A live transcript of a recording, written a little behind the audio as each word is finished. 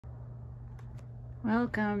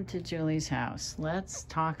Welcome to Julie's house. Let's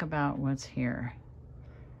talk about what's here.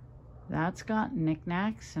 That's got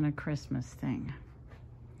knickknacks and a Christmas thing.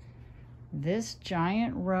 This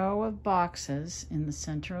giant row of boxes in the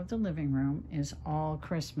center of the living room is all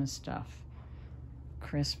Christmas stuff.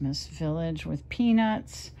 Christmas Village with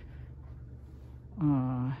Peanuts,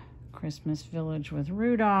 Christmas Village with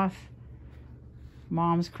Rudolph,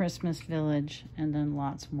 Mom's Christmas Village, and then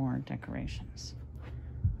lots more decorations.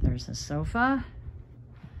 There's a sofa,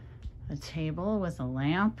 a table with a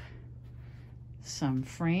lamp, some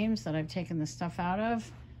frames that I've taken the stuff out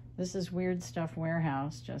of. This is Weird Stuff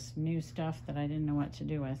Warehouse, just new stuff that I didn't know what to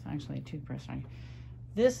do with. Actually, a toothbrush.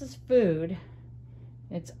 This is food.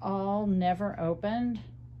 It's all never opened,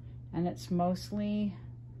 and it's mostly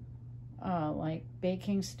like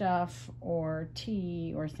baking stuff or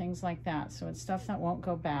tea or things like that. So it's stuff that won't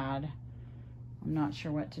go bad. I'm not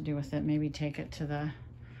sure what to do with it. Maybe take it to the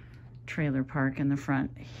trailer park in the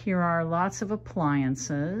front. Here are lots of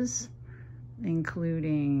appliances,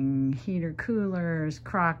 including heater coolers,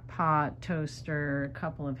 crock pot, toaster, a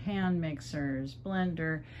couple of hand mixers,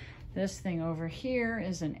 blender. This thing over here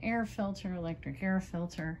is an air filter, electric air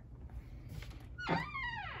filter.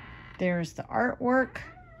 There's the artwork,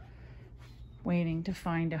 waiting to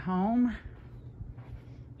find a home.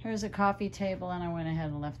 Here's a coffee table, and I went ahead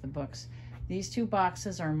and left the books. These two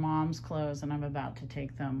boxes are Mom's clothes, and I'm about to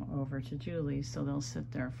take them over to Julie's, so they'll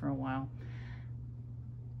sit there for a while.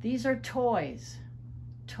 These are toys.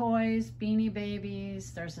 Toys, Beanie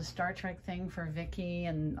Babies. There's a Star Trek thing for Vicky,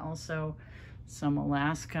 and also some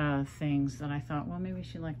Alaska things that I thought, well, maybe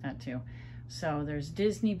she'd like that too. So there's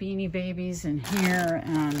Disney Beanie Babies in here,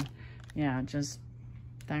 and yeah, just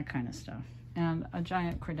that kind of stuff. And a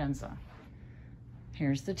giant credenza.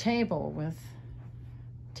 Here's the table with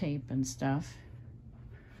tape and stuff.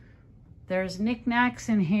 There's knickknacks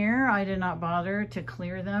in here. I did not bother to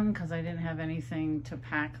clear them because I didn't have anything to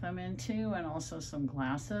pack them into, and also some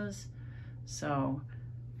glasses. So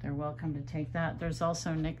they're welcome to take that. There's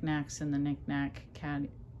also knickknacks in the knickknack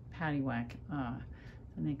paddywhack,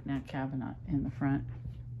 the knickknack cabinet in the front.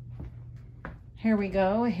 Here we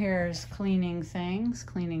go. Here's cleaning things,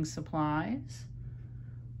 cleaning supplies,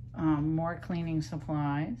 more cleaning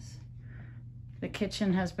supplies. The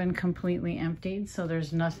kitchen has been completely emptied, so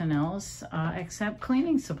there's nothing else except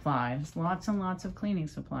cleaning supplies. Lots and lots of cleaning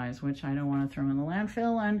supplies, which I don't want to throw in the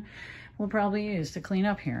landfill and we'll probably use to clean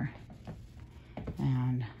up here.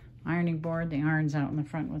 And ironing board, the iron's out in the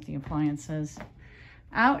front with the appliances.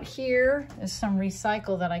 Out here is some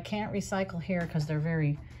recycle that I can't recycle here because they're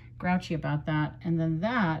very grouchy about that. And then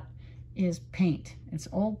that is paint. It's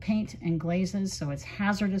old paint and glazes, so it's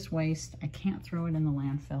hazardous waste. I can't throw it in the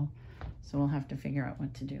landfill. So we'll have to figure out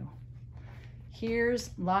what to do.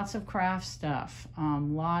 Here's lots of craft stuff.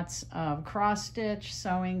 Lots of cross stitch,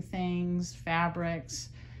 sewing things, fabrics,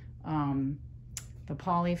 the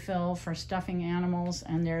polyfill for stuffing animals.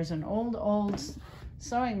 And there's an old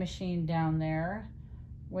sewing machine down there,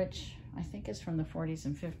 which I think is from the 40s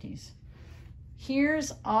and 50s.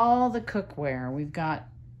 Here's all the cookware. We've got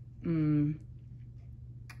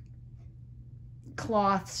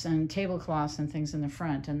cloths and tablecloths and things in the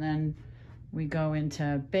front. And then we go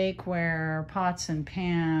into bakeware, pots and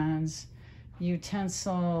pans,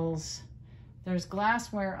 utensils. There's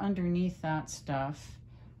glassware underneath that stuff.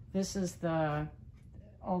 This is the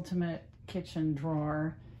ultimate kitchen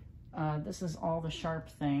drawer. This is all the sharp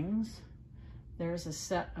things. There's a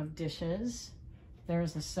set of dishes.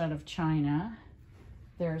 There's a set of china.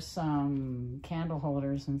 There's some candle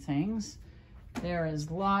holders and things. There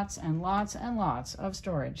is lots and lots and lots of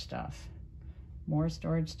storage stuff. More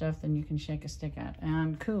storage stuff than you can shake a stick at,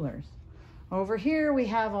 and coolers. Over here we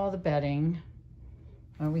have all the bedding.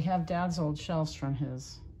 We have Dad's old shelves from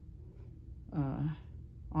his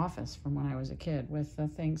office from when I was a kid with the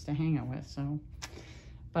things to hang it with. So,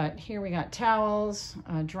 but here we got towels,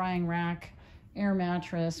 a drying rack, air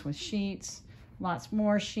mattress with sheets, lots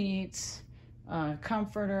more sheets,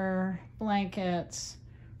 comforter, blankets,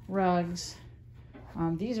 rugs.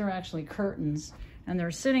 These are actually curtains, and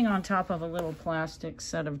they're sitting on top of a little plastic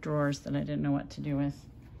set of drawers that I didn't know what to do with.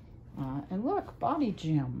 And look, body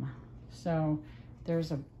gym. So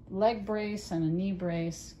there's a leg brace and a knee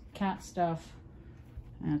brace, cat stuff,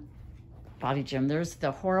 and body gym. There's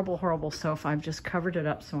the horrible, horrible sofa. I've just covered it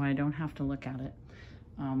up so I don't have to look at it.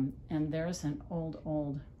 And there's an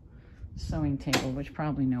old sewing table, which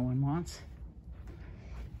probably no one wants.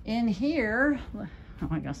 In here, oh,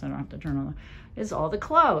 I guess I don't have to turn on is all the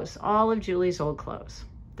clothes, all of Julie's old clothes.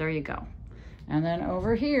 There you go. And then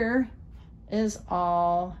over here is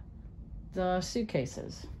all the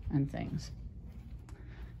suitcases and things.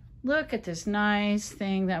 Look at this nice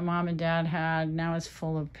thing that mom and dad had. Now it's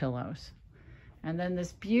full of pillows. And then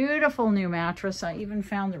this beautiful new mattress. I even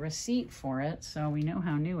found the receipt for it, so we know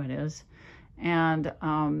how new it is. And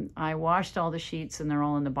I washed all the sheets, and they're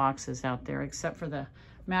all in the boxes out there, except for the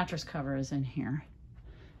mattress cover is in here.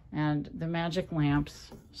 And the magic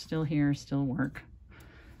lamps, still here, still work.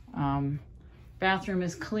 Bathroom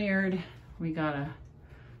is cleared. We got a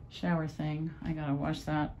shower thing. I gotta wash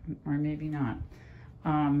that, or maybe not.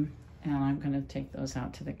 And I'm gonna take those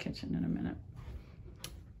out to the kitchen in a minute.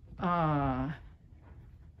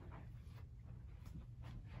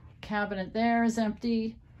 Cabinet there is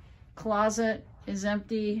empty. Closet is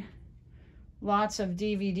empty. Lots of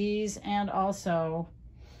DVDs and also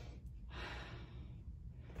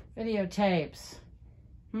videotapes.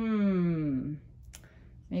 Maybe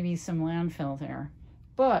some landfill there.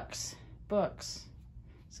 Books.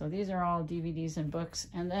 So these are all DVDs and books.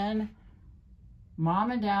 And then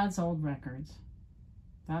mom and dad's old records.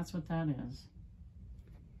 That's what that is.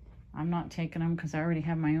 I'm not taking them because I already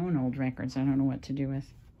have my own old records. I don't know what to do with.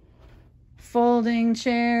 Folding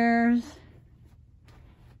chairs.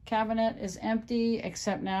 Cabinet is empty,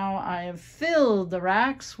 except now I have filled the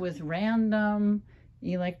racks with random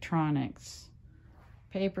electronics.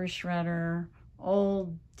 Paper shredder,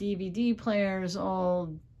 old DVD players,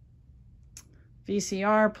 old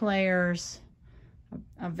VCR players,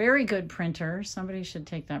 a very good printer. Somebody should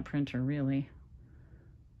take that printer, really.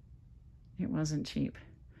 It wasn't cheap.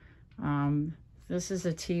 This is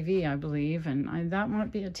a TV, I believe, and that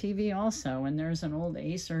might be a TV also. And there's an old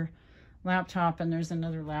Acer laptop, and there's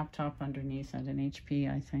another laptop underneath at an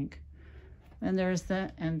HP, I think. And there's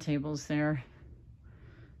the end tables there.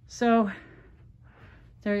 So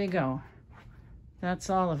there you go. That's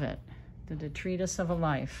all of it. The detritus of a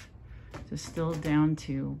life, distilled down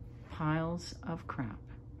to piles of crap.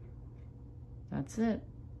 That's it.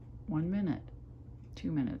 1 minute,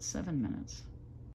 2 minutes, 7 minutes.